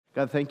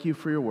God, thank you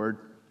for your word.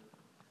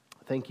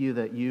 Thank you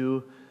that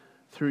you,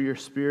 through your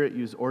Spirit,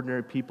 use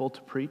ordinary people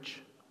to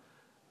preach.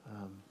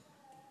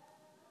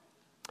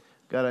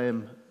 God, I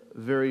am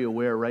very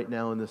aware right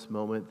now in this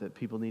moment that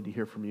people need to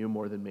hear from you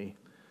more than me.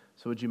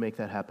 So would you make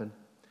that happen?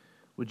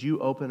 Would you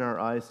open our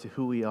eyes to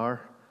who we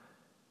are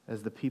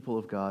as the people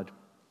of God?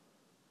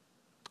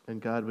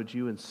 And God, would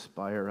you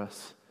inspire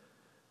us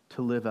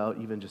to live out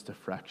even just a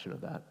fraction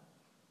of that?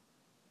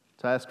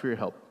 So I ask for your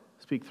help.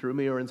 Speak through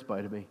me or in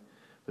spite of me,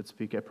 but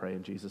speak, I pray,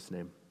 in Jesus'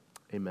 name.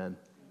 Amen.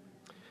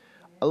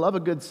 I love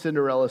a good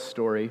Cinderella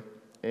story,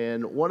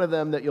 and one of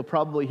them that you'll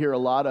probably hear a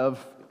lot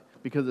of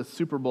because it's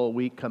Super Bowl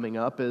week coming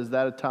up is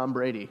that of Tom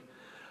Brady.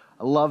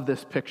 I love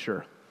this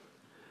picture.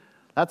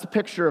 That's a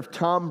picture of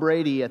Tom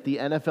Brady at the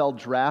NFL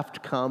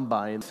Draft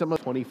Combine some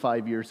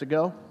 25 years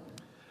ago.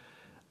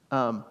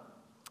 Do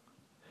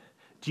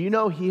you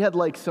know he had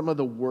like some of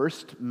the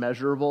worst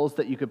measurables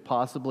that you could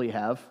possibly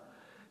have?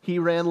 He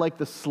ran like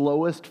the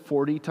slowest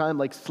 40 time,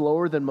 like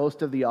slower than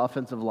most of the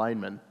offensive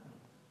linemen.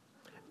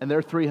 And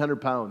they're 300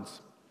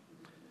 pounds.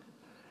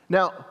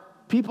 Now,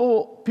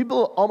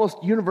 people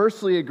almost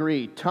universally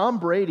agree Tom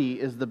Brady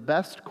is the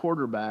best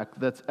quarterback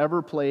that's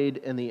ever played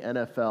in the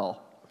NFL.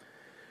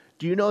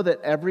 Do you know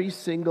that every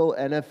single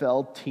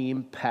NFL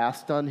team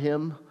passed on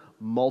him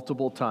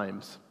multiple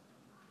times?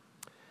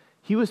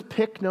 He was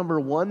pick number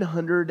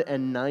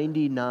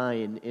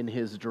 199 in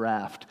his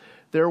draft.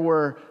 There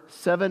were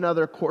 7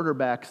 other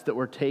quarterbacks that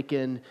were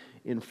taken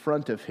in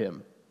front of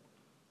him.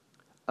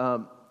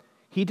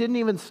 He didn't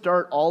even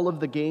start all of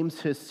the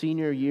games his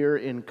senior year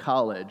in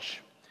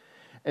college.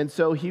 And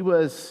so he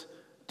was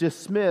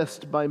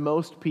dismissed by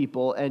most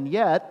people, and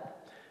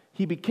yet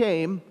he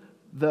became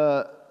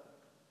the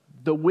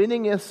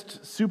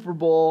winningest Super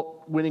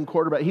Bowl winning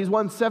quarterback. He's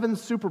won 7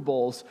 Super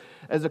Bowls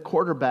as a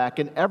quarterback,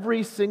 and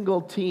every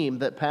single team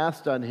that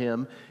passed on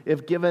him,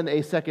 if given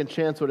a second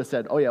chance, would have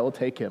said, oh yeah, we'll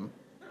take him.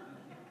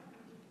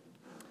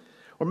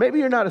 Or maybe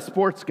you're not a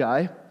sports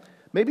guy.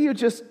 Maybe you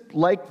just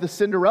like the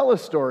Cinderella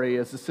story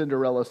as the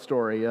Cinderella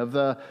story of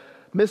the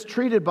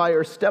mistreated by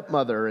her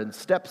stepmother and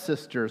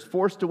stepsisters,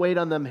 forced to wait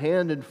on them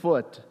hand and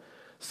foot,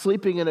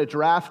 sleeping in a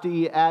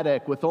drafty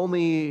attic with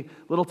only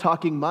little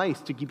talking mice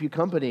to keep you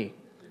company,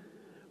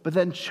 but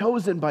then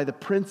chosen by the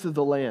prince of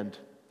the land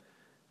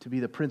to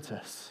be the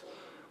princess.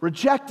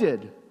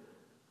 Rejected,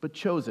 but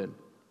chosen.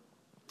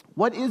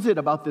 What is it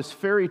about this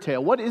fairy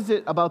tale? What is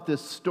it about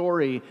this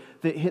story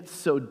that hits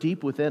so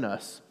deep within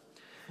us?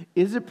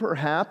 Is it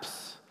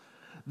perhaps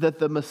that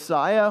the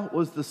Messiah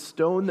was the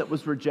stone that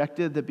was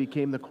rejected that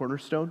became the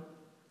cornerstone?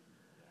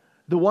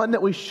 The one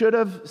that we should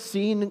have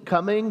seen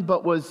coming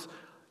but was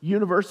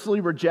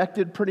universally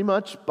rejected pretty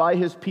much by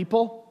his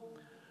people,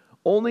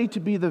 only to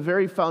be the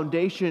very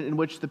foundation in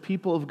which the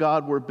people of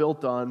God were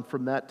built on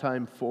from that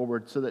time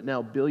forward, so that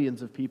now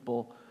billions of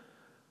people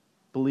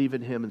believe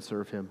in him and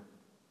serve him.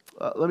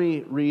 Let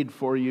me read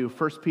for you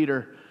 1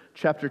 Peter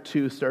chapter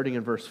 2, starting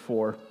in verse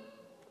 4.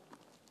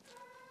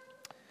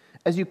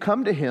 As you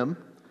come to him,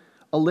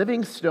 a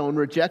living stone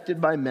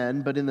rejected by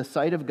men, but in the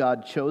sight of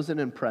God chosen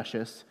and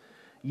precious,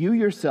 you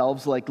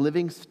yourselves, like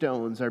living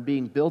stones, are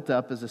being built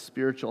up as a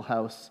spiritual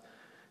house,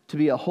 to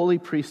be a holy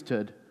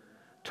priesthood,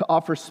 to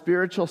offer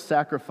spiritual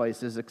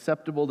sacrifices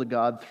acceptable to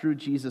God through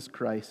Jesus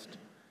Christ.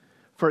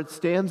 For it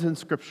stands in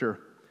Scripture,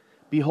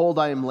 behold,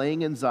 I am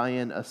laying in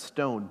Zion a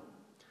stone,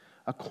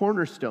 a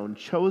cornerstone,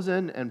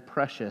 chosen and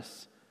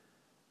precious,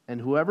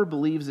 and whoever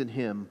believes in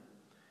him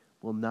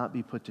will not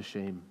be put to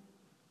shame.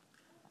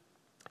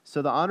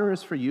 So the honor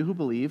is for you who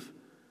believe,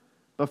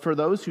 but for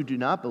those who do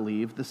not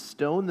believe, the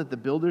stone that the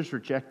builders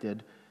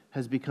rejected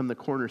has become the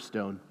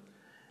cornerstone,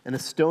 and a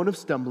stone of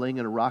stumbling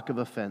and a rock of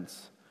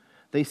offense.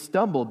 They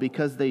stumble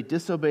because they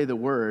disobey the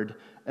word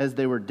as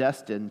they were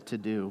destined to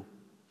do.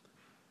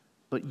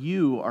 But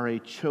you are a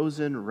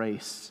chosen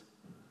race,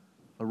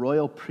 a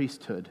royal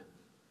priesthood,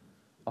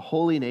 a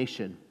holy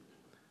nation,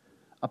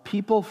 a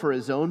people for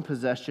his own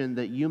possession,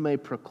 that you may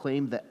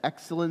proclaim the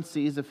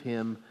excellencies of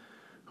him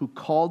who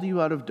called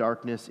you out of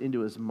darkness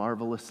into his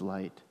marvelous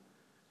light.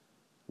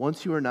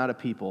 Once you were not a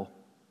people,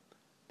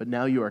 but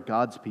now you are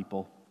God's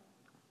people.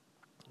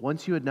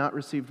 Once you had not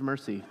received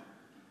mercy,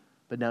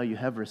 but now you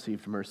have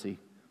received mercy.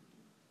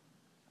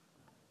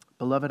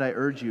 Beloved, I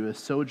urge you as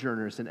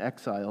sojourners and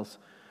exiles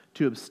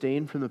to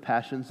abstain from the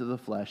passions of the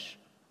flesh,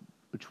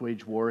 which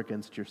wage war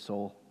against your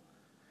soul.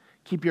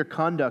 Keep your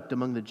conduct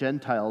among the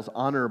Gentiles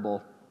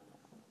honorable,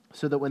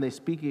 so that when they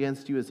speak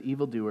against you as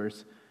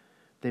evildoers,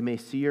 they may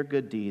see your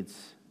good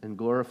deeds and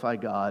glorify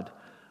God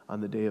on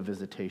the day of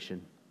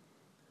visitation.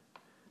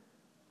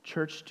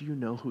 Church, do you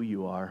know who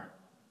you are?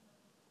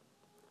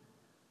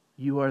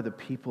 You are the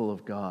people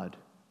of God.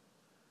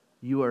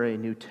 You are a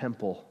new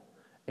temple,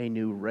 a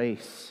new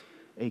race,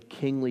 a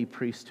kingly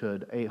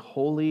priesthood, a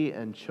holy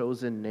and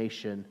chosen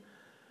nation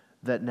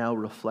that now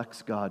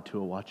reflects God to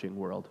a watching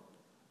world.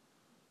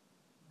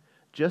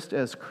 Just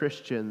as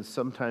Christians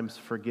sometimes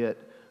forget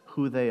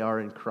who they are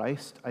in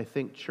Christ, I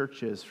think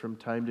churches from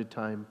time to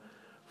time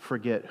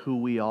forget who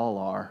we all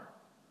are,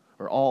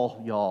 or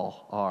all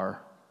y'all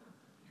are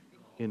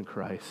in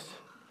Christ.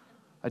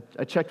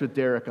 I checked with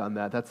Derek on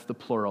that. That's the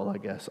plural, I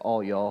guess,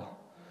 all y'all.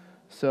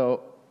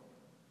 So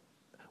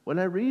when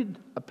I read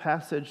a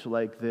passage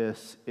like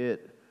this,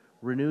 it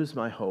renews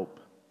my hope.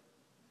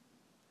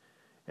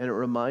 And it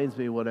reminds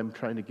me what I'm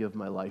trying to give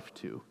my life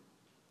to,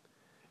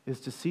 is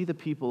to see the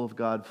people of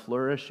God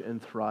flourish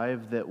and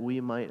thrive, that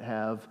we might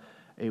have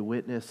a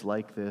witness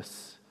like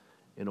this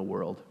in a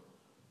world.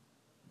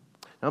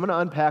 Now, I'm going to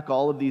unpack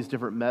all of these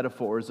different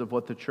metaphors of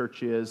what the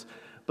church is,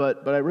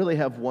 but I really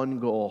have one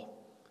goal: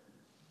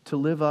 to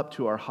live up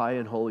to our high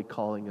and holy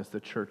calling as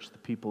the church, the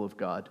people of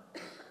God.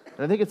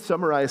 And I think it's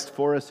summarized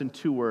for us in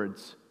 2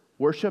 words: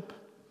 worship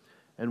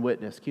and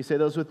witness. Can you say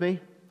those with me?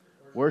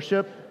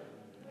 Worship,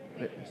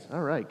 witness.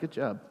 All right, good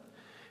job.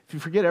 If you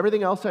forget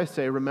everything else I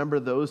say, remember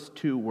those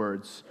 2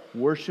 words: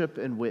 worship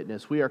and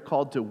witness. We are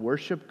called to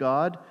worship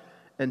God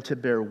and to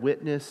bear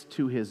witness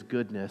to His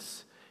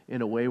goodness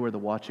in a way where the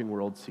watching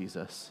world sees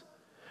us.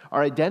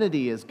 Our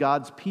identity as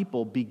God's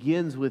people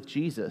begins with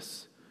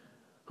Jesus,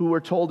 who we're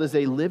told is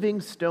a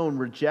living stone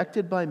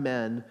rejected by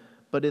men,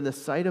 but in the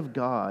sight of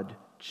God,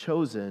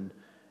 chosen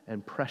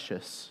and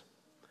precious.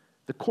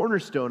 The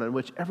cornerstone on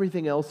which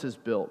everything else is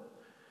built.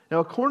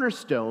 Now, a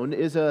cornerstone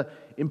is an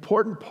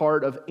important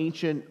part of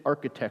ancient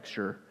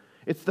architecture.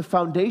 It's the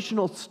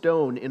foundational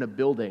stone in a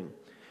building.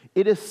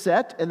 It is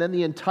set, and then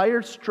the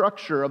entire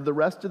structure of the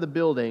rest of the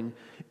building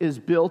is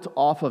built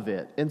off of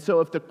it. And so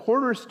if the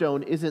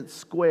cornerstone isn't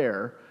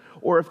square,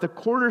 or if the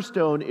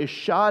cornerstone is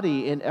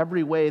shoddy in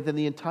every way, then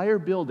the entire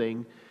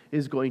building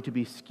is going to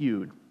be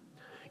skewed.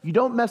 You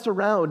don't mess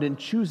around in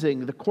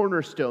choosing the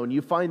cornerstone.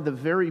 You find the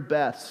very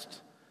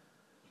best,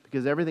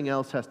 because everything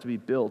else has to be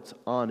built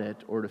on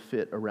it or to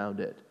fit around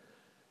it.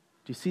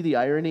 Do you see the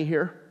irony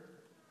here?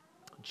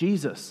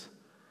 Jesus,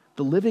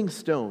 the living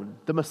stone,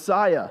 the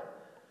Messiah,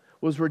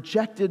 was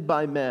rejected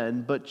by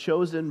men, but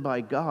chosen by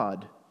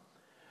God.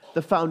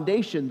 The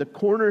foundation, the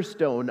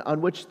cornerstone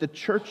on which the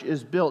church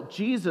is built,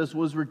 Jesus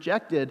was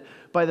rejected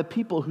by the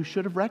people who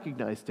should have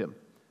recognized him.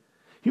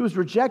 He was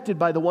rejected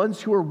by the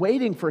ones who were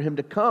waiting for him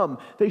to come.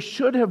 They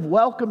should have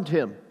welcomed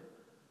him,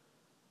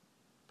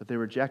 but they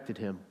rejected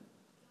him.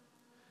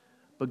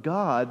 But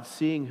God,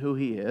 seeing who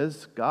he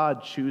is,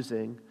 God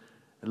choosing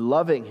and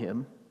loving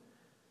him,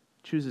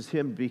 chooses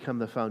him to become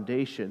the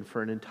foundation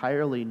for an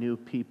entirely new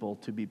people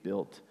to be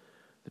built,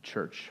 the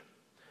church.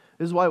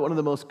 This is why one of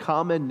the most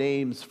common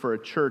names for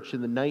a church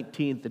in the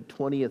 19th and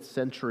 20th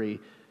century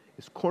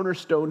is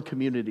Cornerstone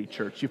Community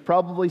Church. You've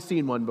probably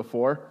seen one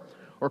before,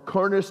 or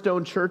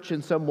Cornerstone Church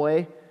in some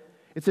way.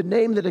 It's a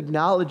name that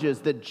acknowledges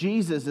that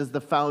Jesus is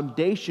the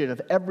foundation of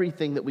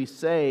everything that we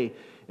say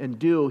and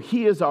do.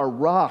 He is our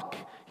rock.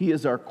 He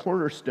is our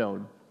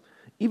cornerstone.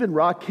 Even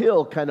Rock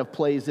Hill kind of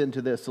plays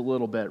into this a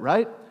little bit,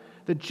 right?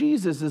 That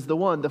Jesus is the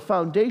one, the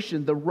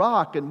foundation, the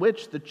rock in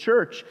which the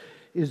church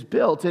is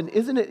built. And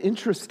isn't it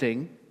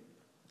interesting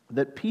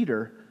that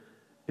Peter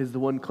is the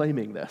one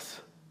claiming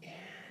this?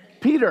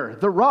 Peter,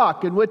 the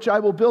rock in which I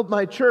will build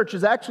my church,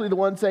 is actually the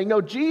one saying,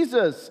 no,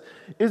 Jesus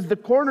is the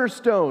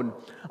cornerstone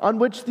on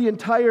which the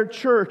entire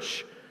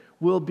church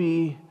will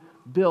be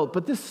built.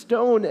 But this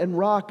stone and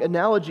rock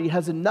analogy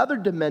has another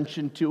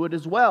dimension to it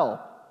as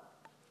well.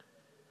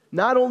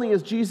 Not only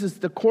is Jesus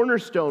the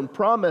cornerstone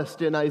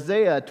promised in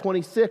Isaiah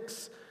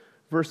 26,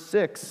 verse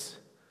 6,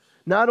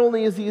 not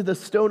only is he the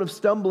stone of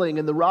stumbling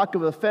and the rock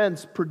of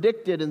offense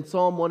predicted in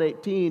Psalm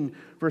 118,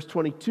 verse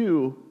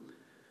 22,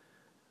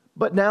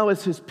 but now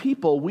as his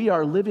people, we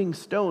are living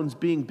stones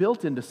being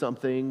built into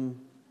something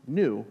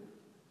new.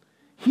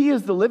 He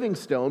is the living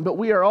stone, but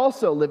we are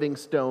also living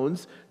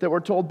stones that we're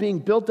told being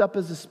built up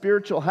as a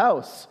spiritual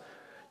house,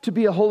 to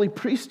be a holy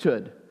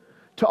priesthood,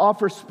 to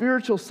offer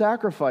spiritual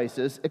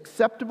sacrifices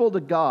acceptable to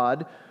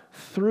God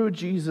through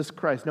Jesus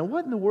Christ. Now,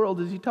 what in the world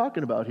is he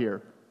talking about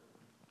here?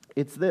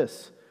 It's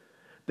this,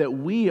 that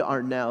we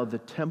are now the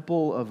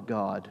temple of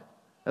God.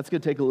 That's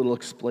going to take a little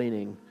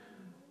explaining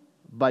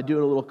by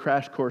doing a little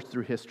crash course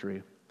through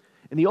history.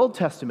 In the Old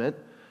Testament,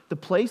 the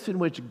place in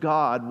which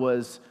God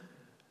was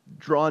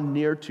drawn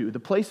near to, the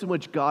place in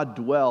which God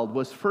dwelled,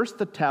 was first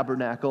the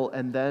tabernacle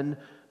and then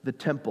the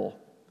temple.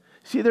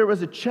 See, there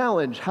was a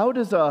challenge. How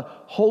does a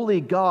holy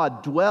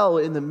God dwell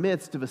in the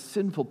midst of a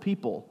sinful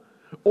people?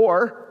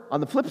 Or, on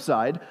the flip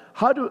side,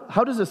 how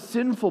does a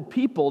sinful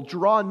people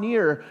draw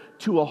near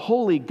to a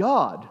holy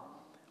God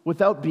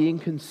without being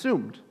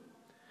consumed?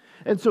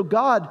 And so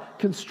God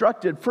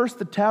constructed first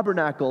the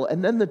tabernacle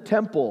and then the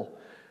temple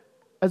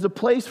as a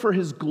place for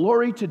his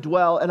glory to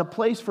dwell and a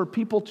place for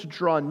people to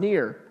draw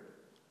near.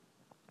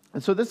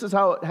 And so this is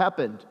how it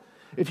happened.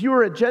 If you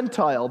were a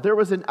Gentile, there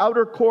was an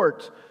outer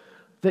court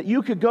that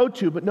you could go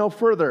to, but no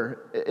further.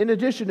 In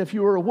addition, if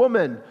you were a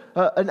woman,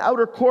 an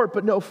outer court,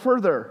 but no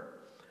further.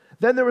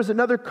 Then there was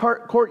another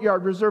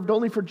courtyard reserved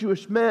only for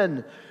Jewish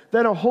men.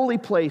 Then a holy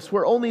place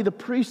where only the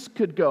priests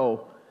could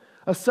go,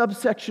 a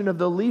subsection of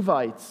the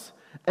Levites.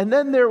 And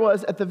then there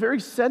was, at the very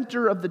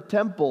center of the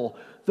temple,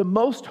 the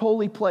most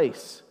holy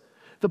place,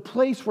 the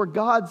place where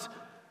God's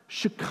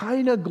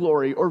Shekinah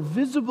glory or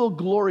visible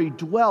glory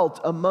dwelt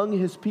among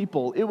his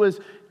people. It was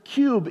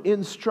cube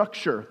in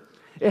structure.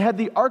 It had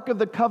the Ark of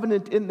the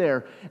Covenant in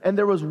there, and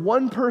there was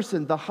one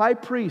person, the high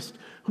priest,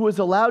 who was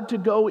allowed to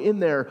go in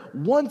there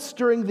once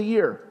during the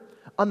year,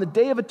 on the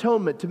Day of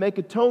Atonement, to make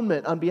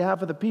atonement on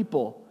behalf of the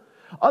people.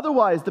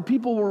 Otherwise, the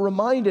people were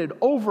reminded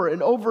over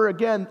and over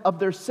again of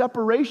their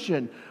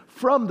separation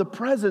from the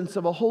presence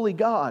of a holy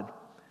God.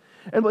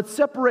 And what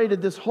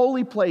separated this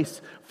holy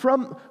place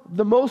from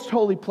the most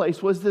holy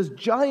place was this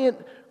giant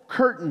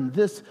curtain,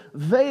 this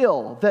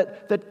veil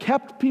that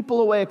kept people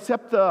away,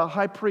 except the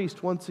high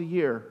priest once a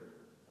year.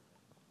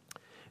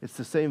 It's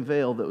the same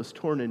veil that was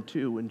torn in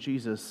two when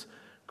Jesus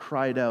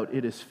cried out,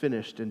 "It is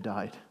finished," and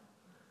died.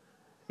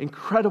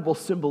 Incredible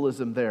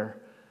symbolism there,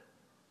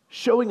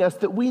 showing us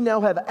that we now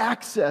have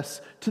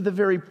access to the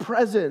very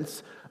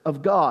presence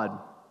of God.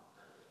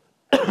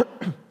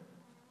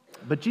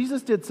 But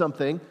Jesus did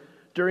something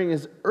during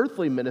his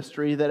earthly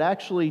ministry that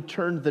actually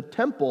turned the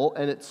temple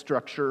and its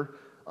structure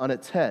on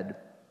its head.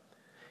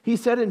 He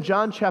said in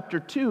John chapter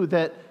 2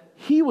 that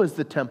he was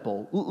the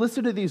temple.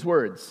 Listen to these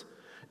words.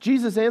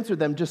 Jesus answered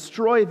them,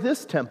 "Destroy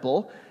this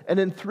temple, and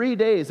in 3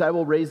 days I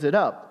will raise it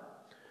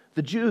up."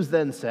 The Jews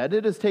then said,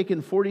 "It has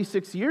taken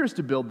 46 years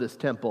to build this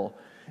temple,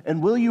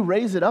 and will you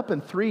raise it up in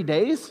 3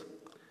 days?"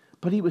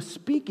 But he was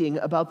speaking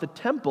about the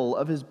temple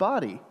of his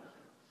body.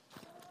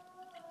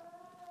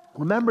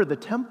 Remember, the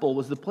temple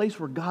was the place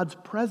where God's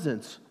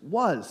presence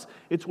was.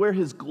 It's where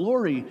his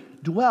glory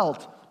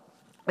dwelt.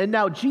 And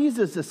now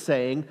Jesus is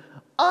saying,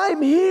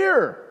 "I'm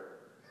here.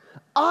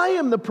 I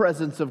am the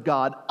presence of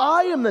God.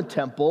 I am the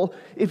temple.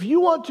 If you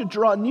want to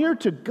draw near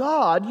to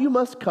God, you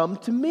must come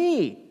to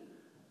me.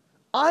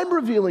 I'm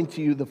revealing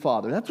to you the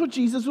Father." That's what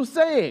Jesus was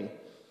saying.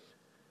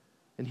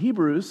 And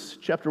Hebrews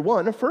chapter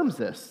 1 affirms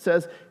this. It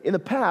says, "In the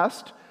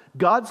past,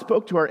 God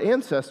spoke to our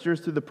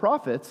ancestors through the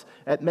prophets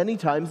at many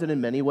times and in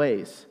many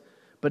ways.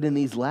 But in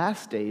these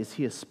last days,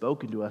 he has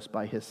spoken to us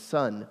by his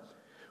Son,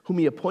 whom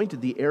he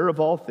appointed the heir of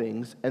all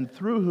things, and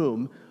through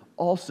whom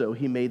also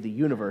he made the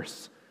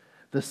universe.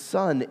 The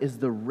Son is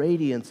the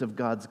radiance of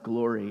God's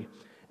glory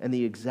and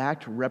the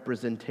exact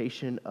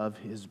representation of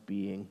his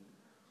being."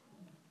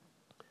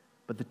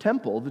 But the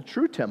temple, the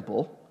true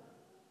temple,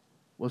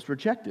 was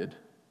rejected.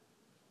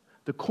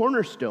 The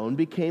cornerstone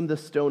became the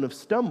stone of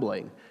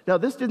stumbling. Now,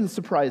 this didn't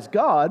surprise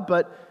God,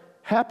 but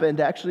happened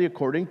actually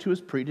according to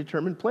his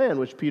predetermined plan,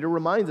 which Peter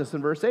reminds us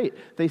in verse 8.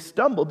 They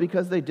stumbled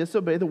because they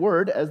disobeyed the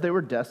word as they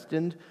were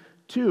destined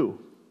to.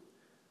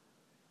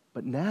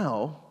 But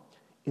now,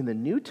 in the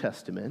New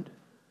Testament,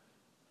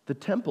 the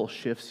temple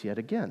shifts yet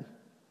again.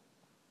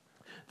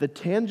 The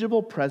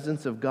tangible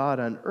presence of God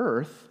on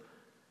earth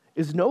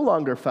is no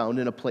longer found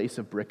in a place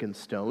of brick and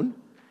stone.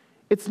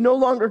 It's no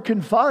longer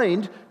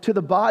confined to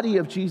the body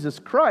of Jesus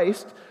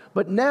Christ,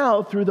 but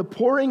now through the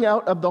pouring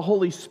out of the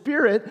Holy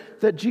Spirit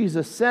that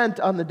Jesus sent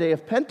on the day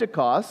of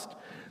Pentecost,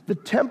 the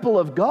temple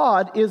of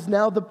God is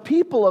now the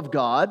people of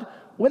God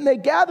when they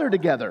gather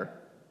together.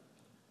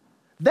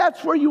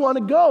 That's where you want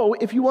to go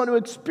if you want to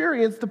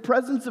experience the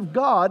presence of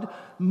God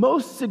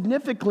most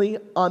significantly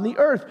on the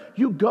earth.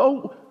 You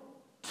go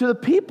to the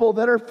people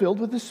that are filled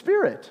with the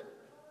Spirit.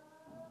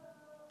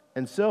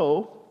 And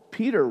so,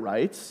 Peter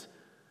writes,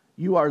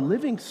 "You are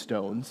living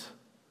stones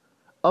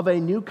of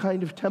a new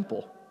kind of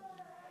temple."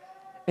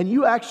 And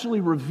you actually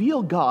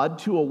reveal God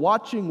to a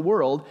watching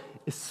world,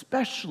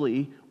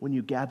 especially when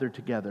you gather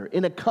together,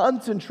 in a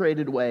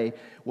concentrated way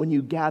when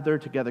you gather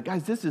together.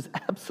 Guys, this is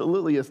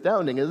absolutely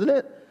astounding, isn't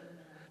it?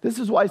 This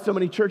is why so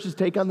many churches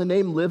take on the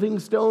name Living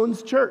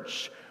Stones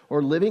Church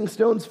or Living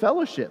Stones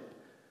Fellowship,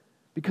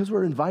 because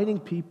we're inviting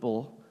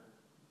people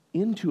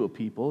into a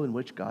people in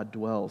which God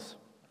dwells.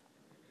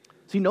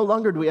 See, no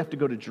longer do we have to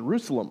go to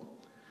Jerusalem.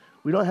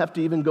 We don't have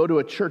to even go to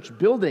a church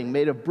building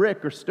made of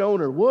brick or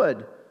stone or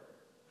wood.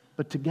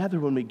 But together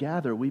when we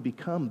gather, we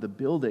become the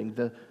building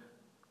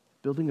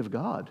of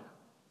God,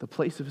 the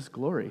place of his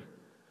glory.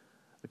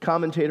 The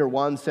commentator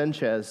Juan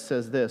Sanchez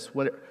says this: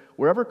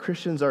 "Wherever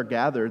Christians are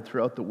gathered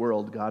throughout the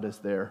world, God is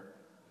there.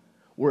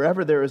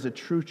 Wherever there is a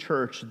true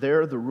church,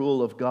 there the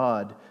rule of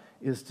God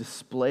is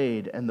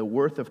displayed and the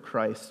worth of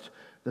Christ,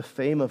 the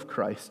fame of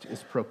Christ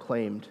is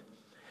proclaimed.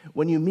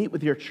 When you meet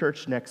with your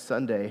church next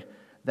Sunday,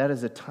 that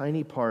is a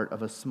tiny part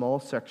of a small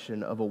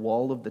section of a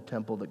wall of the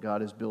temple that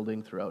God is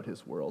building throughout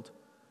his world.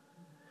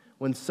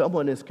 When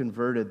someone is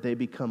converted, they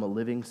become a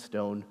living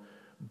stone,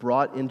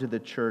 brought into the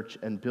church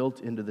and built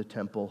into the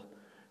temple.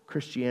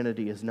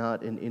 Christianity is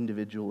not an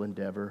individual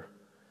endeavor.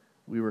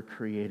 We were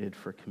created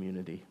for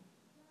community."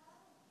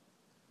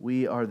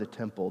 We are the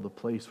temple, the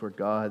place where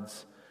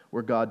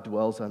God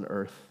dwells on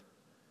earth.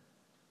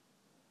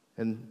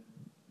 And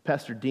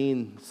Pastor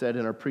Dean said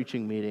in our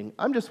preaching meeting,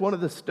 "I'm just one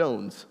of the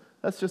stones."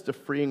 That's just a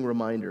freeing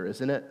reminder,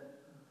 isn't it?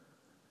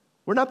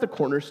 We're not the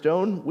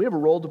cornerstone. We have a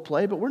role to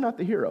play, but we're not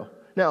the hero.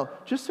 Now,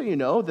 just so you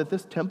know that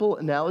this temple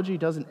analogy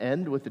doesn't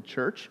end with the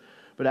church,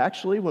 but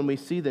actually when we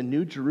see the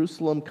new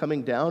Jerusalem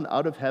coming down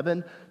out of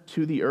heaven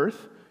to the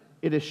earth,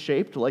 it is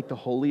shaped like the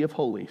Holy of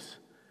Holies.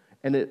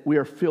 And we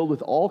are filled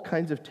with all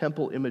kinds of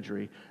temple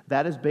imagery.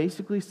 That is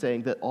basically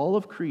saying that all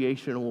of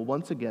creation will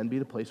once again be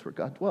the place where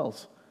God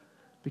dwells,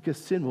 because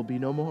sin will be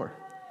no more.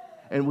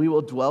 and we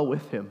will dwell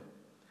with him.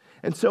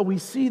 And so we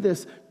see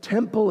this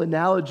temple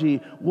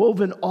analogy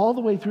woven all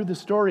the way through the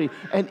story.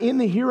 And in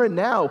the here and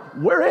now,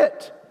 we're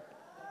it.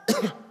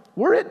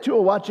 We're it to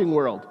a watching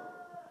world.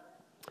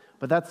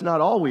 But that's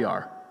not all we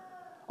are.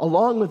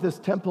 Along with this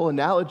temple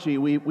analogy,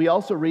 we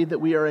also read that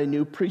we are a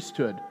new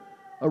priesthood,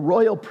 a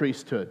royal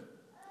priesthood.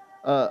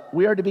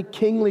 We are to be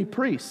kingly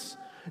priests.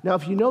 Now,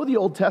 if you know the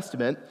Old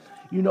Testament,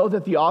 you know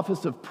that the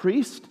office of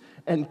priest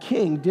and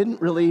king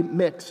didn't really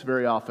mix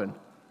very often.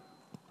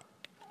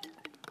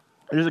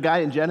 There's a guy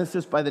in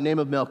Genesis by the name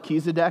of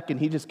Melchizedek, and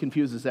he just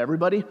confuses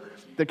everybody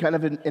that kind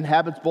of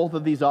inhabits both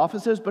of these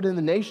offices. But in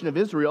the nation of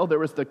Israel, there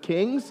was the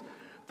kings,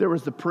 there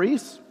was the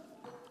priests,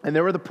 and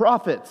there were the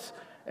prophets.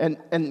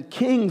 And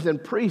kings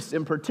and priests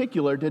in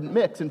particular didn't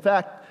mix. In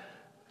fact,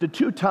 the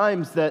two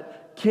times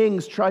that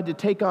kings tried to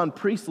take on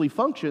priestly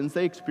functions,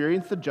 they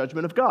experienced the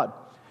judgment of God.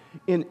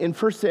 In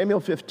 1 Samuel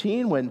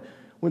 15,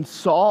 when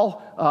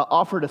Saul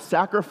offered a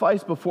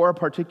sacrifice before a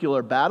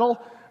particular battle,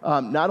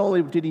 not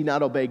only did he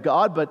not obey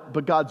God,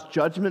 but God's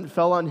judgment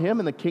fell on him,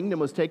 and the kingdom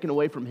was taken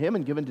away from him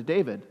and given to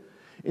David.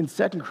 In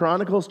 2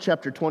 Chronicles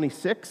chapter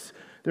 26,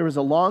 there was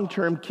a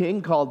long-term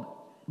king called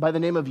by the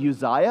name of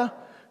Uzziah,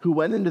 who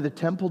went into the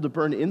temple to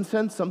burn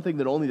incense, something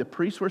that only the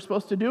priests were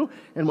supposed to do.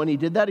 And when he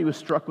did that, he was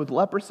struck with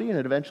leprosy, and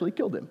it eventually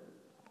killed him.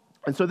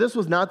 And so this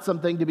was not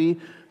something to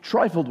be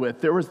trifled with.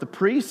 There was the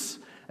priests,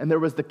 and there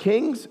was the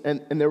kings,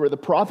 and there were the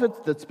prophets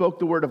that spoke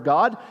the word of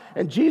God.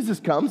 And Jesus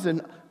comes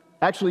and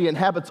actually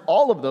inhabits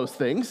all of those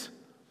things,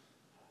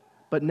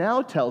 but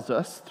now tells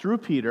us through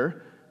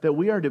Peter that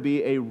we are to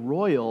be a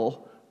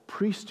royal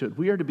priesthood.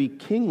 We are to be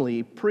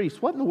kingly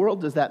priests. What in the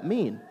world does that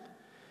mean?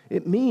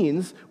 It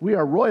means we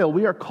are royal.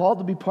 We are called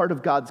to be part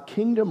of God's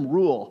kingdom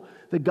rule,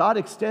 that God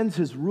extends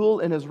his rule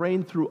and his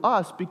reign through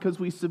us because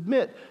we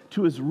submit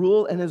to his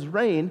rule and his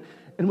reign,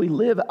 and we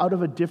live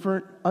under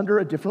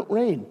a different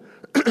reign.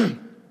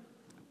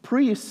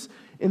 Priests,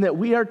 in that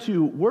we are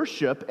to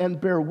worship and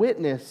bear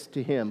witness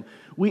to him.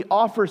 We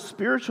offer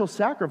spiritual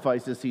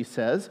sacrifices, he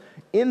says,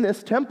 in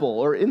this temple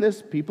or in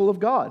this people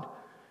of God.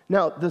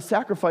 Now, the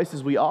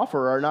sacrifices we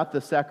offer are not the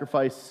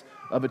sacrifice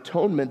of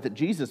atonement that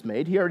Jesus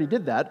made. He already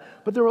did that.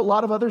 But there were a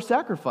lot of other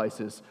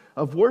sacrifices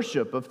of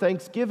worship, of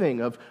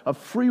thanksgiving, of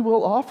free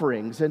will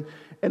offerings. And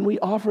we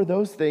offer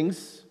those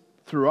things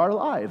through our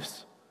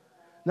lives.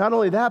 Not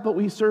only that, but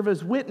we serve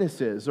as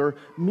witnesses or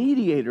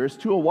mediators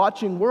to a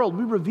watching world.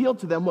 We reveal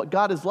to them what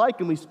God is like,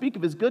 and we speak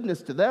of his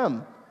goodness to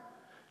them.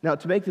 Now,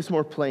 to make this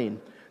more plain,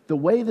 the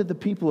way that the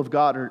people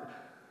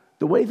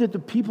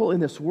in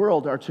this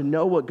world are to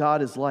know what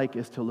God is like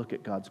is to look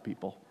at God's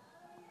people.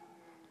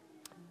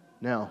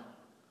 Now,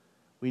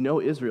 we know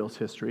Israel's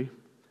history.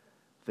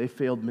 They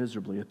failed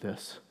miserably at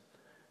this.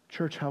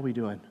 Church, how are we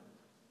doing?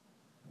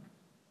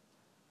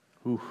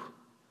 Ooh,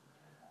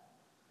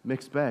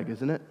 mixed bag,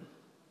 isn't it?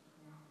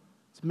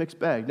 It's a mixed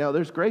bag. Now,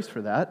 there's grace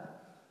for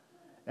that.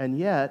 And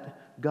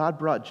yet, God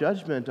brought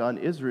judgment on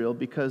Israel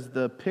because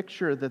the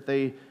picture that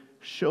they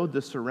showed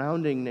the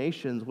surrounding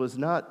nations was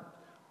not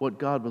what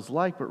God was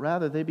like, but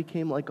rather they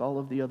became like all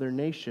of the other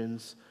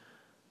nations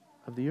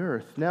of the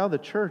earth. Now the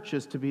church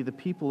is to be the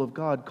people of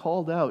God,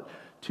 called out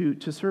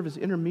to serve as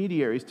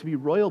intermediaries, to be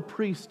royal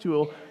priests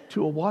to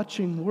a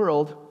watching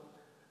world.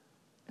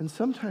 And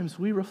sometimes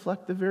we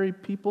reflect the very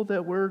people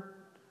that we're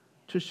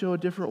to show a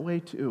different way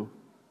to.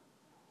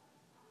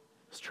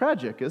 It's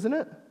tragic, isn't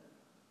it?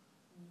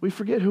 We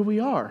forget who we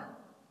are.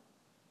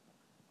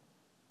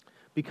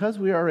 Because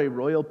we are a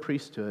royal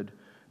priesthood,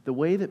 the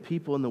way that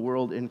people in the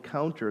world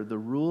encounter the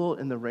rule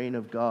and the reign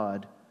of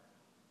God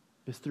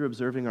is through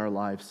observing our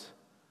lives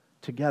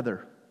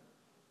together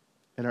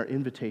and our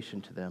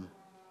invitation to them.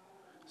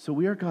 So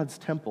we are God's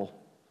temple.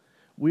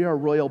 We are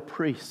royal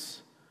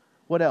priests.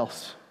 What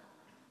else?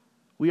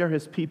 We are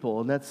his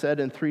people, and that's said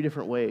in three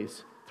different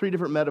ways, three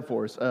different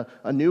metaphors.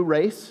 A new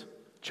race,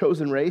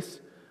 chosen race,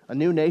 a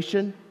new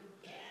nation,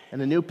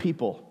 and a new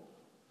people.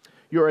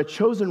 You're a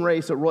chosen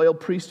race, a royal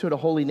priesthood, a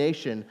holy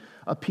nation,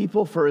 a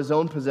people for his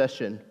own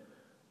possession,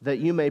 that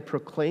you may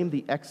proclaim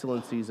the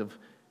excellencies of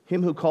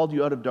him who called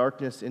you out of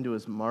darkness into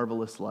his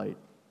marvelous light.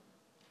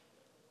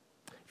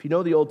 If you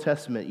know the Old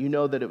Testament, you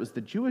know that it was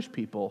the Jewish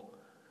people,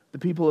 the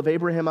people of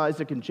Abraham,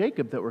 Isaac, and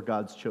Jacob that were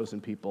God's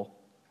chosen people.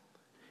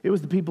 It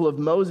was the people of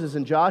Moses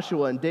and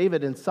Joshua and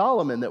David and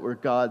Solomon that were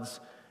God's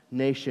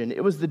nation.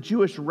 It was the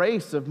Jewish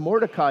race of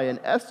Mordecai and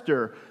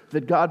Esther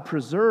that God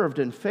preserved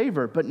and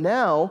favored. But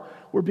now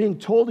we're being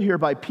told here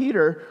by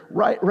Peter,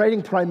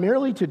 writing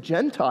primarily to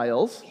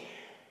Gentiles,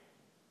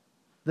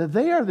 that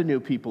they are the new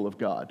people of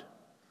God,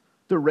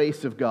 the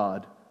race of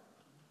God,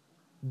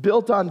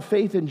 built on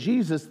faith in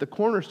Jesus, the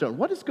cornerstone.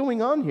 What is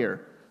going on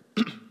here?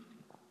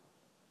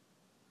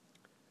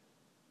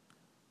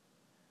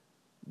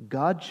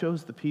 God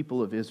chose the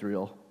people of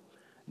Israel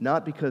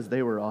not because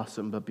they were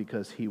awesome, but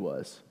because he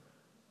was.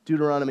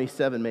 Deuteronomy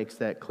 7 makes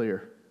that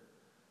clear.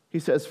 He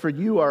says, "For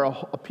you are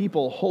a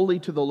people holy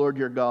to the Lord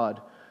your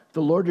God.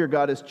 The Lord your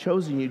God has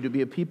chosen you to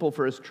be a people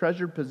for his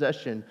treasured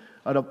possession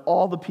out of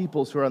all the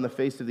peoples who are on the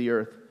face of the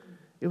earth.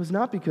 It was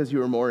not because you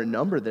were more in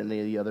number than any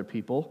of the other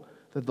people,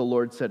 that the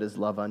Lord set his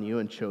love on you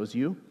and chose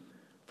you,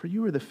 for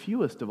you are the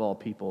fewest of all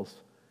peoples.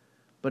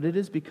 But it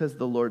is because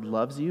the Lord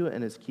loves you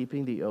and is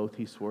keeping the oath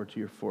he swore to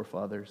your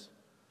forefathers.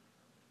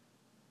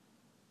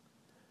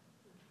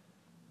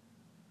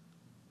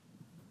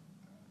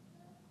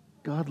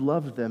 God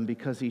loved them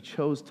because he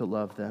chose to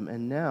love them,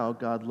 and now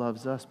God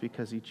loves us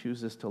because he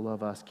chooses to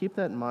love us. Keep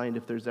that in mind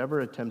if there's ever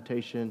a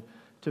temptation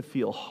to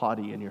feel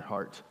haughty in your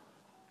heart.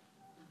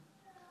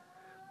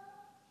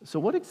 So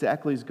what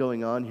exactly is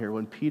going on here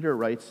when Peter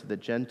writes to the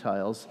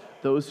Gentiles,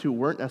 those who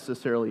weren't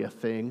necessarily a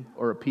thing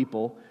or a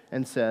people,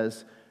 and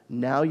says,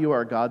 now you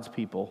are God's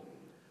people.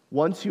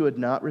 Once you had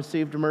not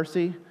received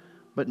mercy,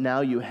 but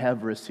now you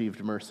have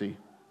received mercy.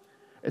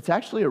 It's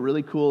actually a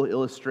really cool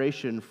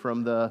illustration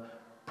from the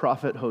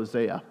prophet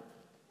Hosea.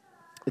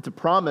 It's a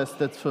promise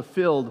that's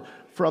fulfilled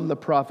from the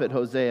prophet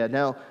Hosea.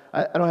 Now,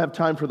 I don't have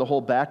time for the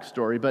whole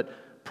backstory,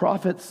 but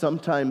prophets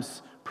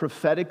sometimes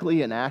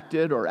prophetically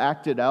enacted or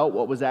acted out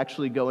what was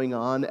actually going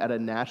on at a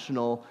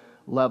national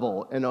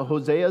level. And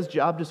Hosea's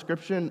job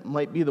description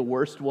might be the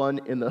worst one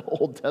in the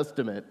Old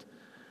Testament.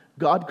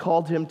 God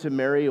called him to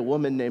marry a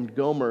woman named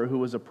Gomer, who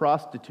was a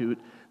prostitute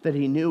that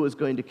he knew was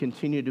going to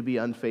continue to be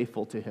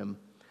unfaithful to him.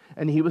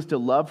 And he was to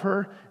love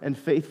her and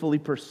faithfully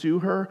pursue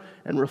her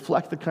and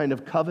reflect the kind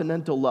of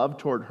covenantal love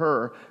toward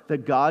her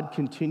that God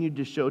continued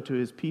to show to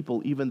his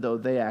people, even though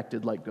they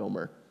acted like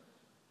Gomer.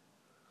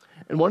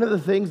 And one of the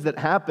things that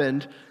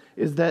happened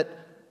is that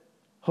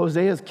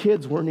Hosea's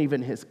kids weren't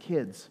even his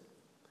kids.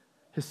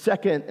 His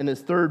second and his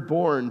third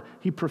born,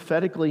 he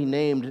prophetically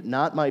named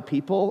Not My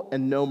People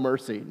and No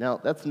Mercy. Now,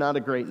 that's not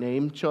a great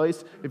name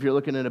choice if you're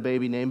looking at a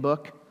baby name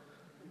book.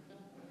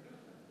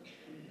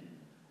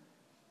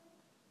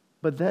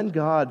 But then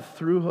God,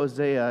 through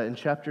Hosea in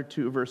chapter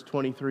 2, verse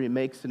 23,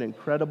 makes an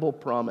incredible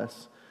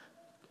promise.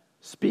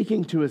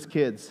 Speaking to his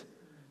kids,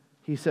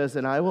 he says,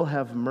 and I will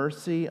have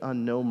mercy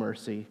on no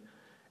mercy,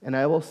 and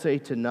I will say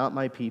to not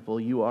my people,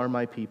 you are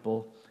my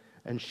people,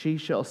 and she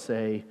shall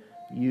say,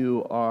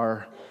 you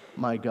are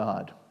my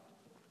God.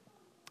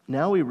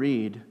 Now we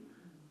read,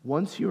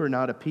 once you were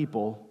not a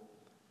people,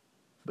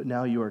 but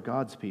now you are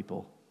God's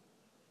people.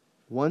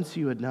 Once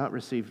you had not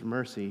received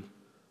mercy,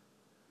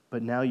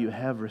 but now you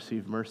have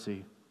received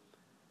mercy.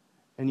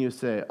 And you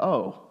say,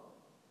 oh,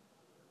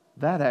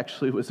 that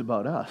actually was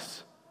about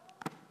us.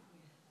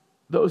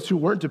 Those who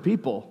weren't a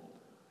people,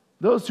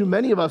 those who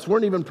many of us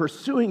weren't even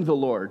pursuing the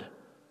Lord.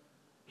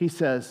 He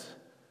says,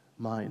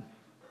 mine.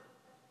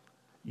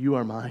 You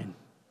are mine.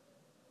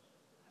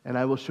 And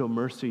I will show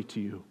mercy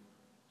to you.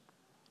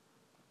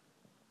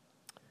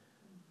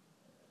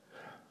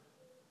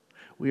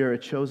 We are a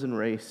chosen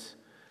race,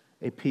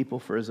 a people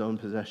for his own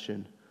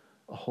possession,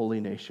 a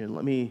holy nation.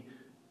 Let me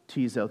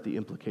tease out the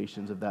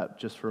implications of that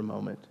just for a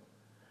moment.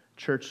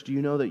 Church, do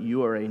you know that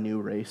you are a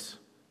new race?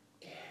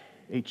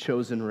 A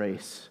chosen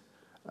race.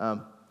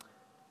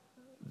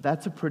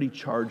 That's a pretty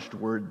charged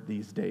word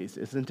these days,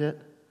 isn't it?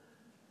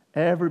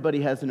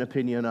 Everybody has an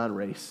opinion on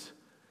race.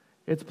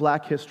 It's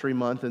Black History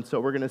Month, and so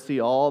we're going to see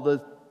all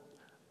the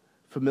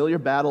familiar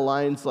battle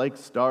lines like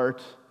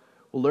start.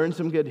 We'll learn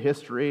some good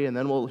history, and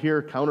then we'll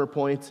hear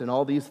counterpoints and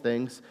all these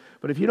things.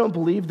 But if you don't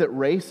believe that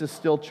race is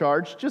still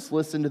charged, just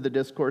listen to the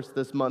discourse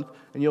this month,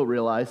 and you'll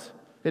realize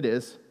it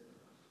is.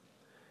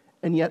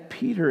 And yet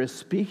Peter is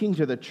speaking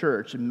to the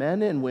church,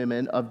 men and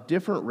women of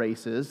different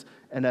races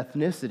and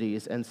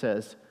ethnicities, and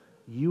says,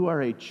 you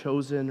are a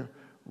chosen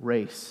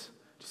race.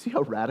 Do you see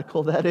how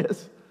radical that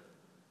is?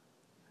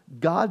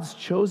 God's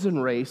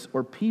chosen race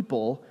or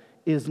people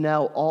is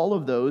now all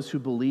of those who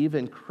believe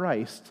in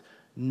Christ,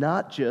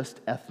 not just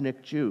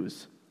ethnic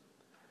Jews.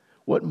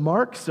 What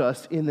marks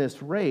us in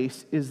this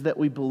race is that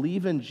we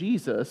believe in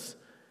Jesus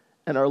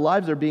and our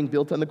lives are being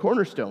built on the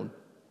cornerstone.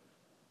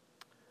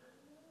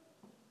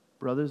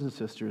 Brothers and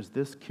sisters,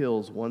 this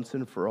kills once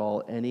and for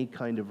all any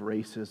kind of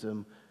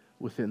racism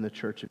within the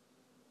church.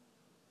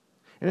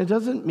 And it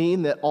doesn't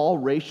mean that all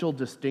racial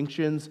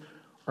distinctions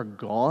are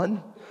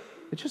gone.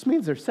 It just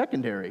means they're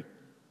secondary.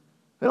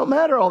 They don't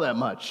matter all that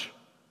much.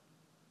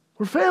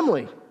 We're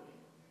family.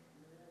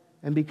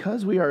 And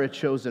because we are a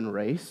chosen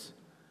race,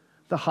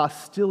 the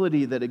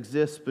hostility that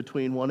exists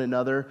between one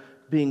another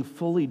being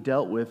fully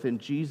dealt with in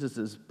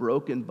Jesus'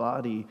 broken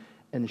body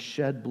and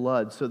shed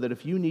blood, so that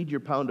if you need your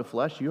pound of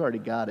flesh, you already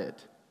got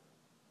it.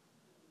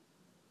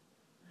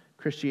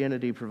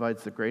 Christianity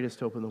provides the greatest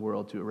hope in the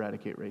world to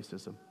eradicate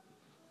racism.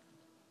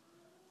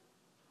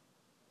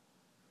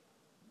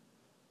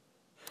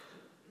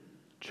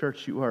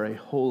 Church, you are a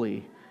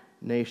holy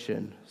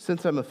nation.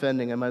 Since I'm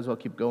offending, I might as well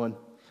keep going.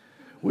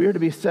 We are to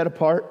be set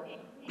apart,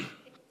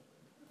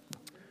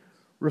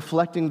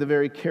 reflecting the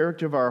very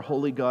character of our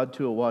holy God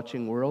to a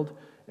watching world,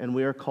 and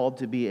we are called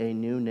to be a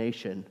new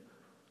nation.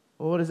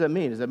 Well, what does that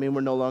mean? Does that mean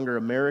we're no longer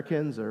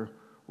Americans or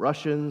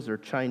Russians or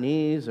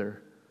Chinese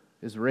or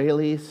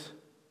Israelis?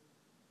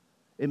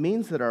 It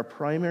means that our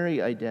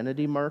primary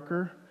identity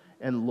marker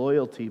and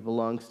loyalty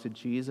belongs to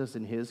Jesus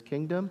and his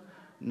kingdom,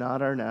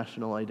 not our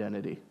national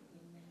identity.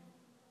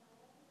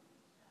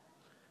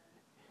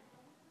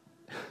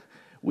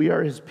 We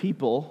are his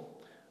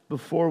people,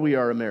 before we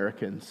are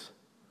Americans.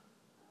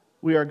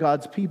 We are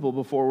God's people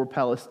before we're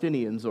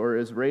Palestinians or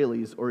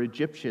Israelis or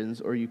Egyptians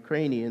or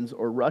Ukrainians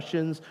or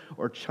Russians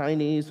or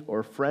Chinese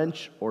or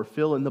French or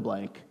fill in the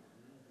blank.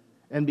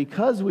 And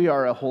because we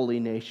are a holy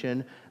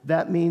nation,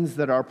 that means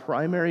that our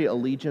primary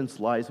allegiance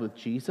lies with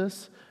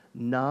Jesus,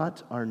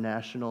 not our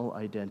national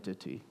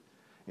identity.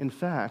 In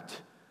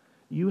fact,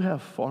 you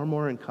have far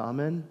more in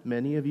common,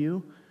 many of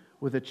you,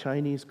 with a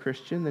Chinese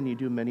Christian than you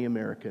do many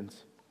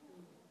Americans.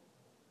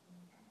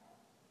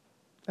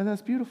 And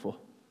that's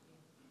beautiful.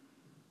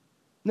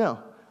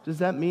 Now, does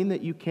that mean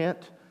that you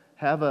can't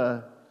have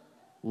a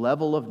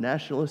level of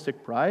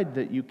nationalistic pride,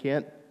 that you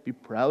can't be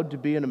proud to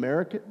be an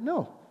American?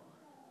 No.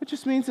 It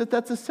just means that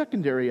that's a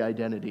secondary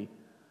identity.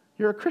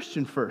 You're a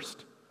Christian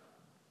first.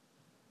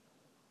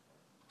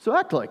 So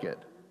act like it.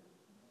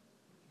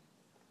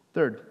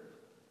 Third,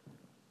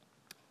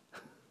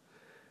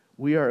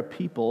 we are a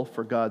people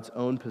for God's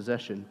own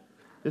possession.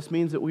 This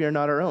means that we are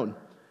not our own.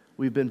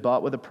 We've been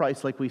bought with a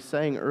price, like we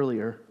sang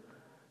earlier.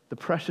 The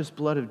precious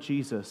blood of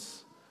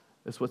Jesus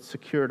is what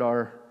secured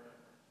our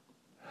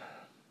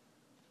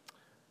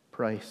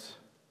price.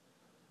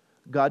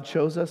 God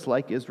chose us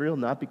like Israel,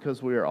 not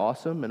because we are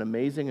awesome and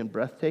amazing and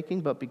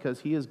breathtaking, but because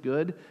He is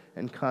good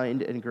and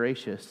kind and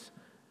gracious.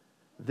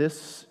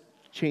 This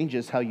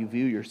changes how you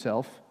view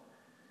yourself,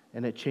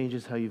 and it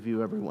changes how you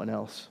view everyone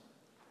else.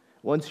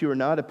 Once you were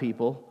not a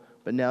people,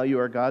 but now you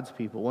are God's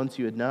people. Once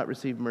you had not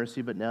received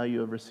mercy, but now you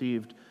have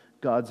received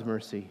God's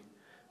mercy.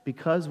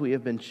 Because we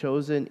have been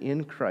chosen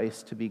in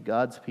Christ to be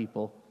God's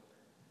people,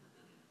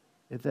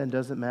 it then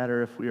doesn't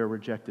matter if we are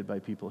rejected by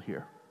people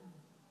here.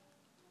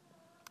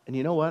 And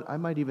you know what? I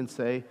might even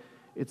say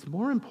it's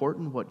more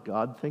important what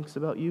God thinks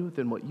about you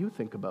than what you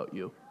think about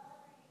you.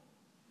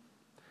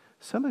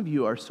 Some of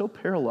you are so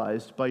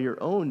paralyzed by your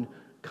own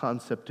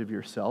concept of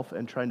yourself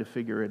and trying to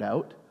figure it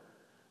out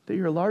that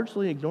you're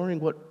largely ignoring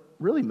what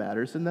really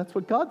matters, and that's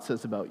what God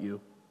says about you.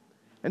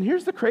 And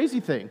here's the crazy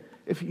thing.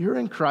 If you're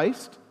in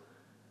Christ,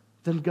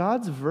 then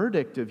God's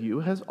verdict of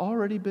you has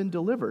already been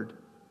delivered.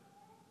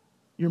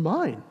 You're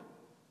mine.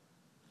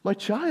 My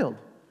child,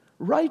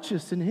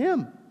 righteous in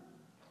Him,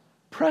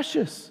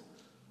 precious,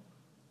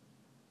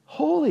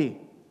 holy.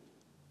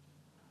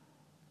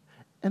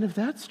 And if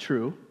that's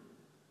true,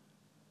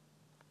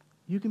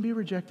 you can be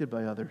rejected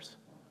by others,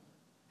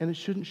 and it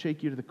shouldn't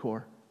shake you to the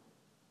core.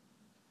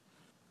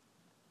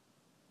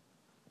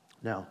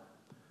 Now,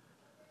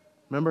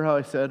 remember how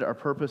I said our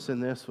purpose in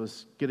this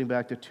was getting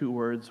back to two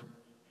words,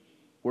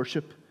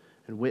 worship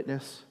and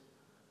witness?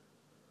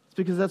 It's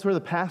because that's where the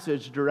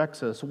passage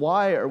directs us.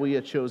 Why are we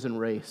a chosen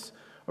race,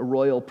 a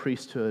royal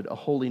priesthood, a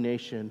holy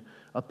nation,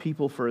 a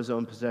people for His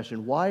own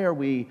possession? Why are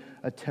we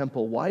a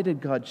temple? Why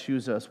did God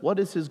choose us? What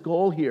is His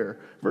goal here?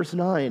 Verse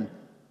 9,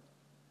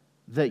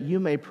 that you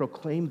may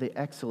proclaim the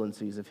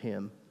excellencies of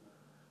Him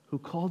who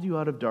called you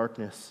out of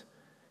darkness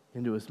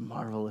into His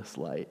marvelous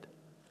light.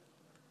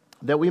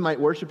 That we might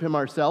worship Him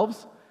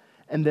ourselves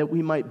and that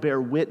we might bear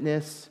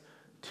witness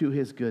to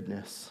His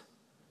goodness.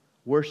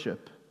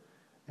 Worship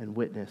and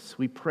witness.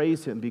 We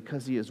praise Him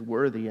because He is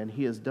worthy and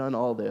He has done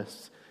all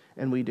this,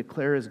 and we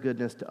declare His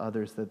goodness to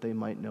others that they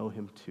might know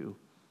Him too.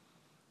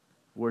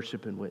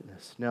 Worship and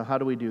witness. Now, how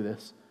do we do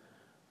this?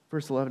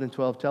 Verse 11 and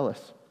 12 tell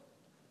us,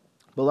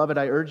 Beloved,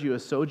 I urge you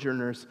as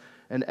sojourners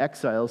and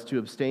exiles to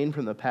abstain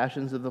from the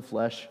passions of the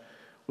flesh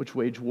which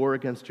wage war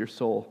against your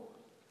soul.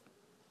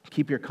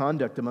 Keep your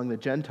conduct among the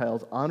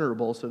Gentiles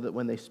honorable, so that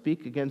when they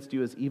speak against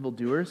you as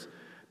evildoers,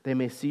 they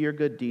may see your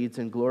good deeds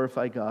and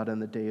glorify God on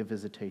the day of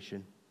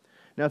visitation.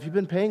 Now, if you've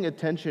been paying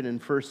attention in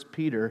 1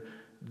 Peter,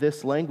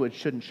 this language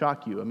shouldn't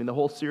shock you. I mean, the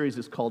whole series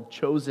is called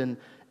Chosen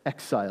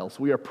Exiles.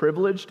 We are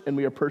privileged and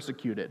we are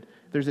persecuted.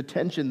 There's a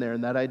tension there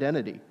in that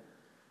identity.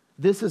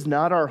 This is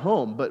not our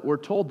home, but we're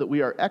told that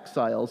we are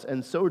exiles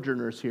and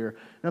sojourners here.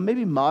 Now,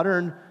 maybe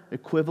modern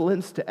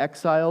equivalents to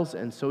exiles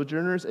and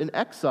sojourners. An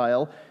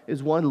exile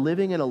is one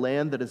living in a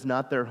land that is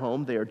not their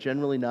home. They are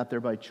generally not there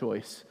by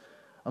choice.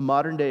 A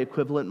modern-day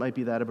equivalent might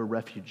be that of a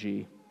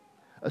refugee.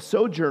 A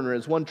sojourner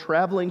is one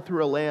traveling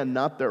through a land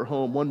not their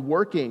home, one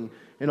working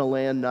in a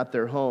land not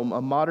their home.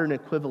 A modern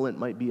equivalent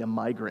might be a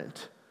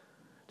migrant.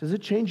 Does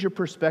it change your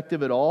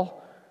perspective at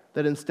all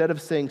that instead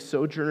of saying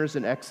sojourners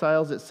and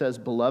exiles, it says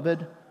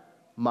beloved,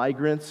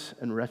 migrants,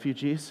 and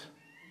refugees?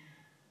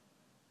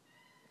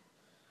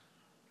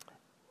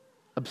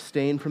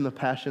 Abstain from the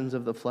passions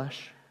of the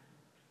flesh.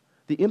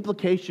 The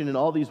implication in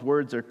all these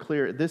words are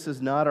clear. This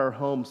is not our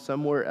home,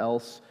 somewhere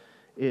else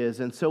is.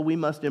 And so we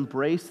must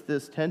embrace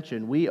this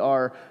tension. We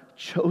are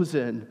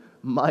chosen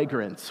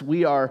migrants.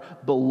 We are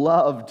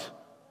beloved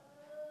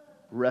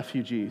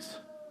refugees.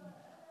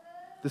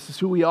 This is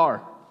who we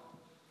are.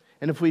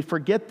 And if we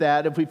forget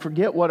that, if we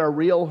forget what our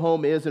real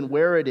home is and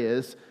where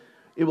it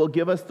will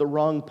give us the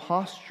wrong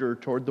posture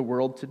toward the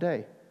world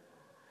today.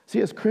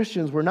 See, as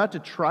Christians, we're not to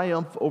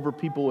triumph over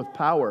people with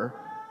power.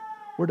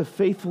 We're to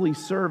faithfully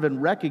serve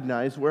and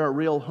recognize where our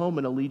real home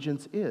and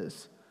allegiance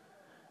is.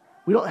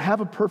 We don't have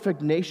a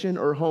perfect nation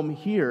or home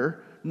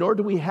here, nor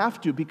do we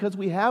have to, because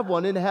we have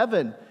one in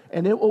heaven,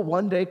 and it will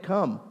one day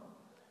come.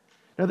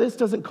 Now, this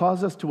doesn't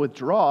cause us to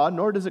withdraw,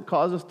 nor does it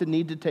cause us to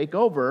need to take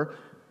over,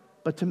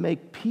 but to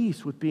make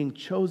peace with being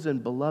chosen,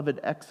 beloved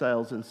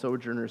exiles and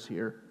sojourners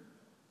here.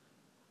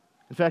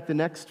 In fact, the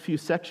next few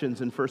sections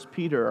in 1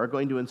 Peter are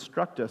going to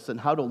instruct us on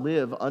how to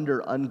live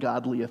under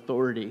ungodly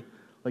authority,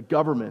 like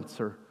governments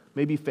or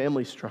maybe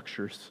family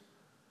structures.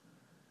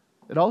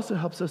 It also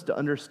helps us to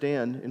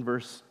understand in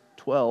verse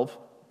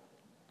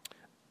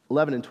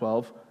 11 and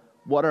 12,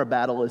 what our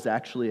battle is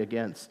actually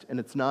against. And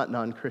it's not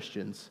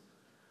non-Christians,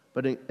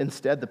 but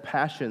instead the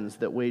passions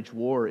that wage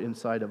war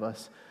inside of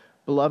us.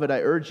 Beloved, I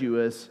urge you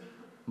as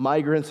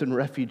migrants and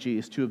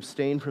refugees to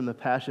abstain from the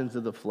passions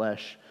of the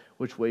flesh,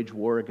 which wage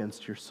war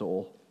against your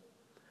soul.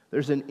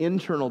 There's an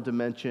internal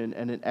dimension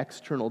and an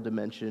external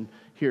dimension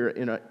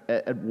here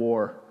at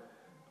war.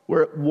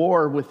 We're at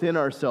war within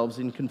ourselves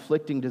in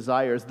conflicting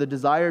desires, the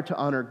desire to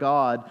honor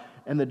God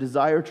and the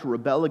desire to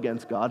rebel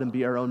against God and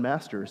be our own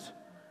masters.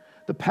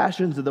 The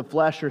passions of the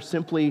flesh are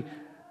simply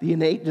the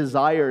innate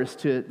desires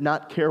to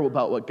not care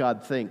about what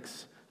God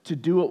thinks, to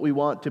do what we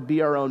want, to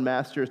be our own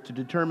masters, to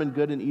determine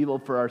good and evil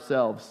for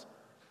ourselves.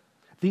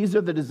 These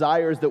are the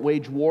desires that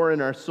wage war in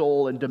our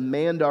soul and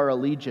demand our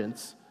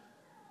allegiance,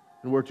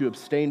 and we're to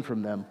abstain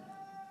from them.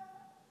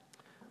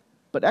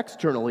 But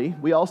externally,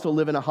 we also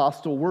live in a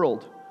hostile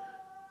world.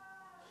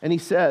 And he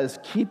says,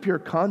 keep your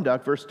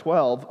conduct, verse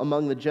 12,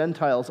 among the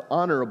Gentiles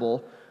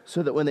honorable,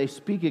 so that when they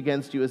speak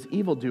against you as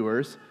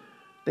evildoers,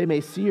 they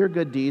may see your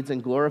good deeds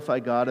and glorify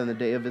God on the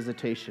day of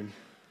visitation.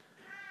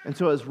 And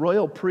so as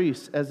royal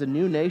priests, as a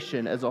new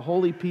nation, as a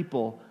holy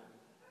people,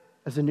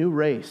 as a new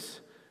race,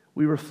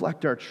 we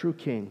reflect our true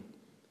King.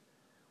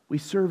 We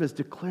serve as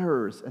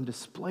declarers and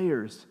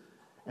displayers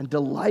and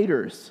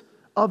delighters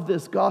of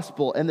this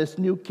gospel and this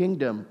new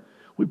kingdom.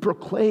 We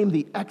proclaim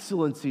the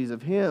excellencies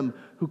of Him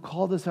who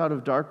called us out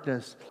of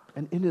darkness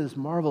and into this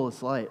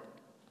marvelous light.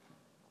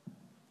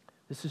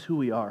 This is who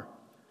we are,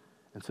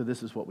 and so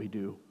this is what we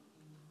do.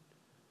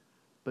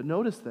 But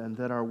notice then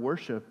that our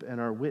worship and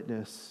our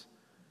witness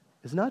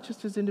is not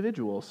just as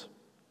individuals.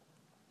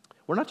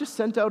 We're not just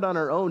sent out on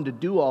our own to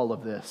do all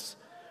of this.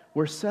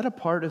 We're set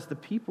apart as the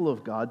people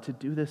of God to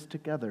do this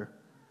together.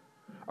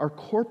 Our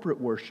corporate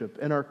worship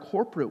and our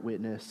corporate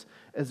witness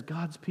as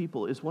God's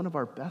people is one of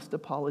our best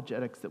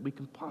apologetics that we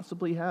can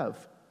possibly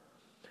have.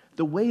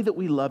 The way that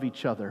we love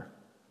each other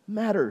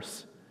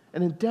matters,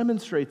 and it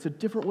demonstrates a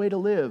different way to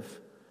live.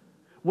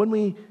 When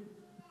we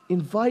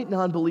invite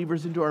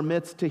non-believers into our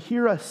midst to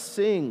hear us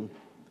sing,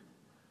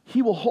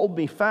 He will hold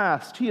me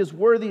fast. He is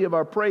worthy of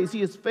our praise.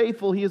 He is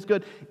faithful. He is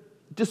good.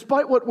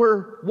 Despite what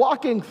we're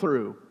walking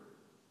through,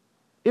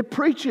 it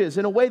preaches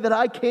in a way that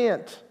I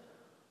can't.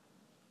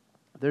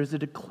 There's a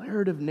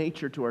declarative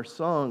nature to our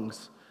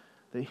songs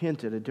that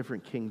hint at a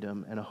different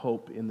kingdom and a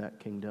hope in that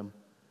kingdom.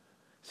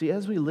 See,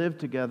 as we live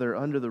together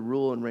under the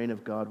rule and reign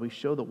of God, we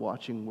show the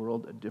watching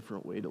world a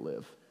different way to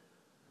live.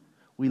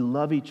 We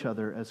love each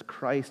other as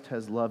Christ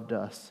has loved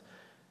us,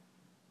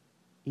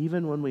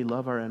 even when we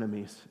love our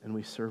enemies and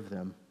we serve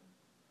them.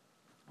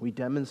 We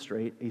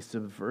demonstrate a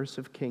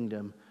subversive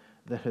kingdom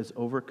that has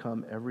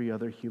overcome every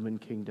other human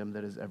kingdom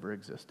that has ever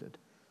existed.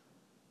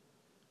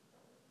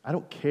 I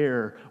don't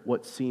care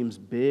what seems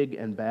big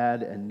and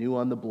bad and new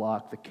on the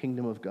block, the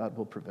kingdom of God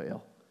will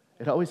prevail.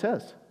 It always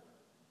has.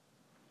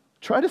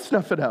 Try to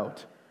snuff it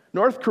out.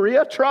 North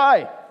Korea,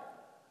 try.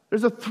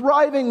 There's a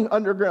thriving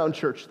underground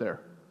church there.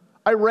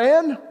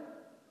 Iran,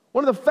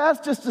 one of the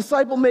fastest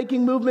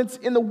disciple-making movements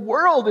in the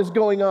world is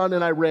going on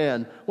in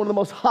Iran, one of the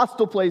most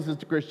hostile places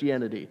to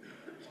Christianity.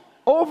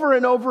 Over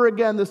and over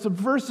again, the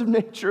subversive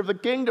nature of the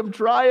kingdom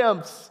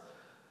triumphs.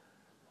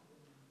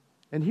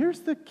 And here's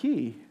the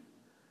key.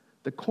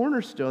 The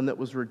cornerstone that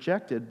was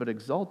rejected but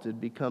exalted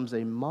becomes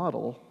a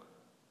model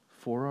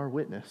for our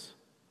witness.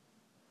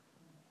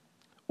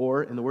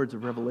 Or, in the words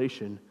of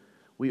Revelation,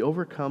 we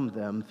overcome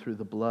them through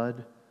the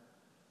blood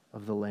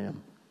of the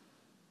Lamb.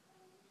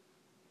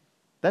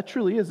 That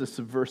truly is a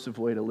subversive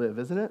way to live,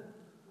 isn't it?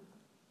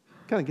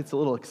 Kind of gets a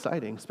little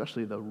exciting,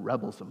 especially the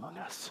rebels among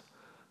us.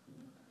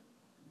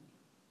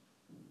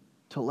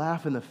 To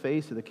laugh in the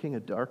face of the king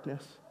of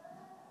darkness,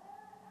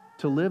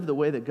 to live the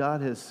way that God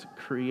has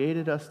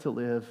created us to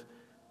live,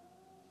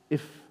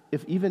 if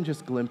even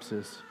just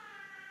glimpses,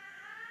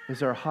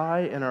 is our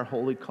high and our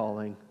holy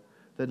calling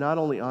that not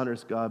only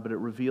honors God, but it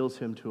reveals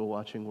Him to a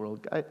watching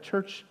world.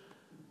 Church,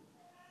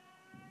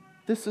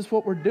 this is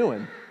what we're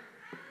doing,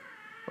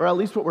 or at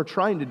least what we're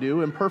trying to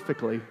do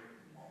imperfectly.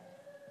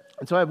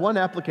 And so I have one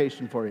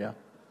application for you.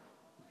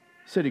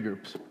 City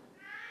groups.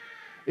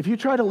 If you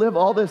try to live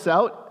all this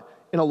out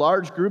in a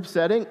large group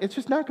setting, it's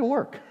just not going to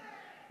work.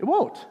 It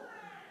won't.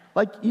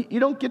 Like, you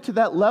don't get to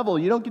that level.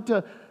 You don't get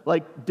to,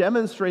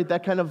 demonstrate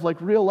that kind of,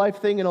 real life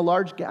thing in a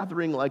large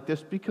gathering like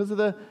this because of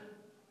the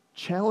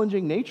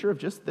challenging nature of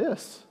just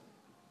this.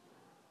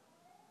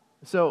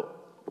 So,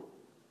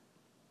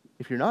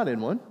 if you're not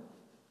in one,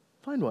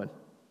 find one.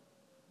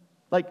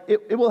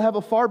 It will have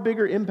a far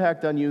bigger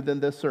impact on you than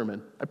this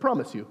sermon. I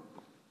promise you.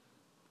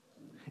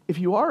 If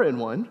you are in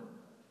one,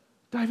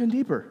 dive in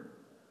deeper.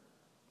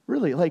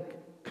 Really,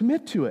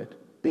 commit to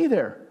it. Be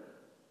there.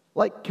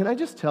 Like, can I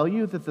just tell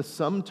you that the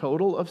sum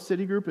total of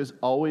City Group is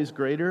always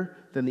greater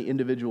than the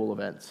individual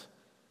events?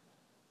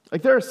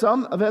 Like, there are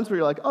some events where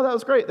you're like, oh, that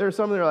was great. There are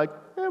some that are like,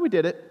 yeah, we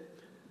did it.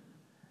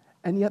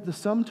 And yet the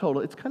sum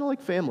total, it's kind of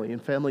like family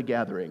and family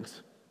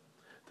gatherings.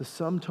 The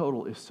sum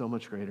total is so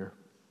much greater.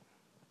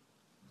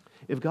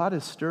 If God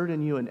has stirred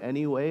in you in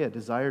any way a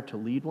desire to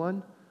lead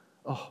one,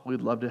 oh,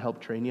 we'd love to help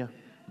train you,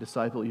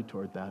 disciple you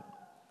toward that.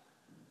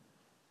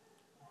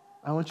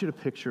 I want you to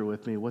picture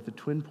with me what the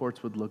Twin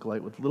Ports would look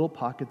like with little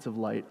pockets of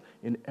light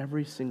in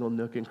every single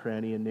nook and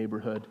cranny and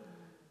neighborhood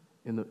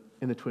in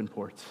the Twin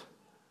Ports,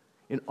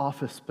 in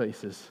office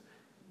spaces,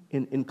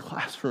 in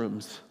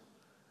classrooms,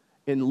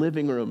 in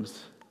living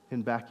rooms,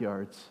 in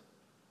backyards.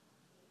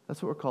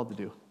 That's what we're called to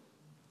do.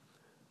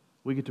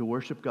 We get to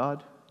worship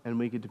God, and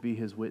we get to be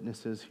His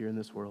witnesses here in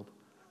this world.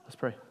 Let's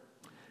pray.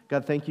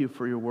 God, thank you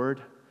for your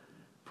word,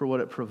 for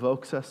what it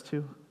provokes us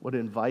to, what it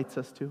invites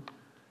us to.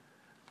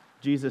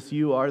 Jesus,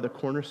 you are the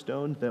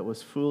cornerstone that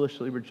was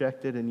foolishly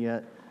rejected, and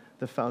yet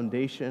the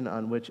foundation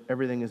on which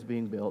everything is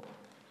being built,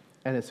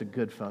 and it's a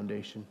good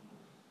foundation.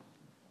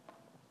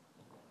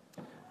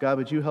 God,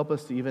 would you help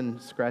us to even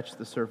scratch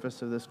the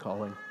surface of this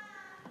calling,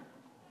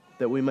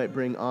 that we might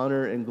bring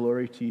honor and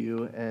glory to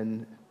you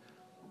and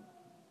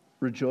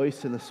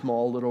rejoice in the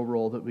small little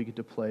role that we get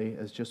to play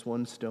as just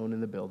one stone in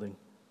the building.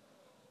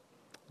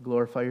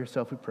 Glorify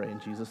yourself, we pray, in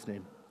Jesus'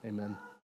 name. Amen.